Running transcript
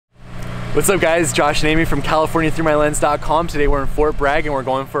What's up guys, Josh and Amy from CaliforniaThroughMyLens.com. Today we're in Fort Bragg and we're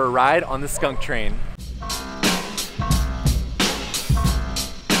going for a ride on the Skunk Train.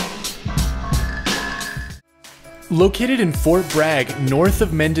 Located in Fort Bragg, north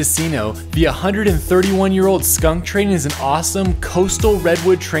of Mendocino, the 131-year-old Skunk Train is an awesome coastal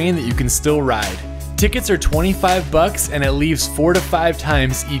redwood train that you can still ride. Tickets are $25 and it leaves 4 to 5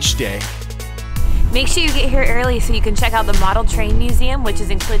 times each day. Make sure you get here early so you can check out the Model Train Museum, which is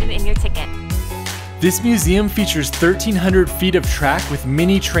included in your ticket. This museum features 1,300 feet of track with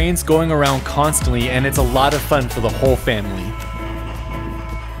mini trains going around constantly, and it's a lot of fun for the whole family.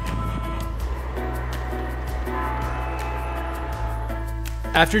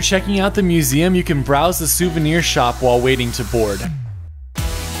 After checking out the museum, you can browse the souvenir shop while waiting to board.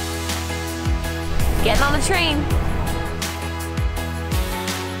 Getting on the train.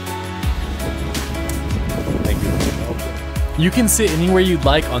 You can sit anywhere you'd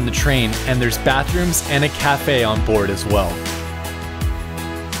like on the train, and there's bathrooms and a cafe on board as well.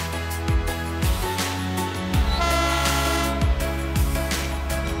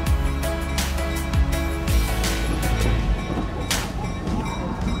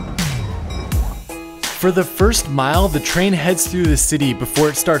 For the first mile, the train heads through the city before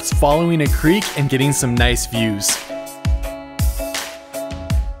it starts following a creek and getting some nice views.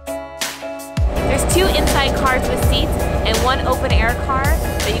 There's 2 inside cars with seats and 1 open air car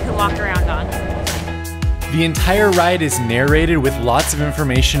that you can walk around on. The entire ride is narrated with lots of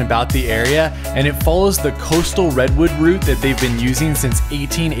information about the area, and it follows the coastal redwood route that they've been using since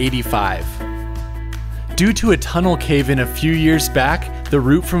 1885. Due to a tunnel cave-in a few years back, the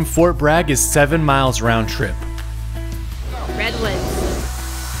route from Fort Bragg is 7 miles round trip. Redwoods.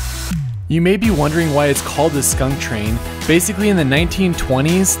 You may be wondering why it's called the Skunk Train. Basically in the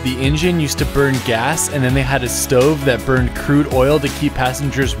 1920s, the engine used to burn gas, and then they had a stove that burned crude oil to keep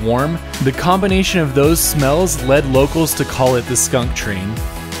passengers warm. The combination of those smells led locals to call it the Skunk Train.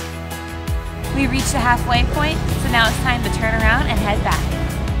 We reached the halfway point, so now it's time to turn around and head back.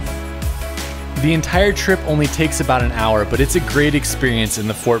 The entire trip only takes about an hour, but it's a great experience in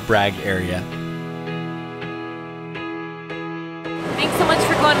the Fort Bragg area. Thanks so much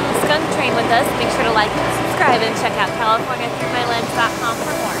for going on the Skunk Train with us. Make sure to like and subscribe and check out CaliforniaThroughMyLens.com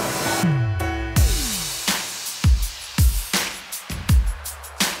for more.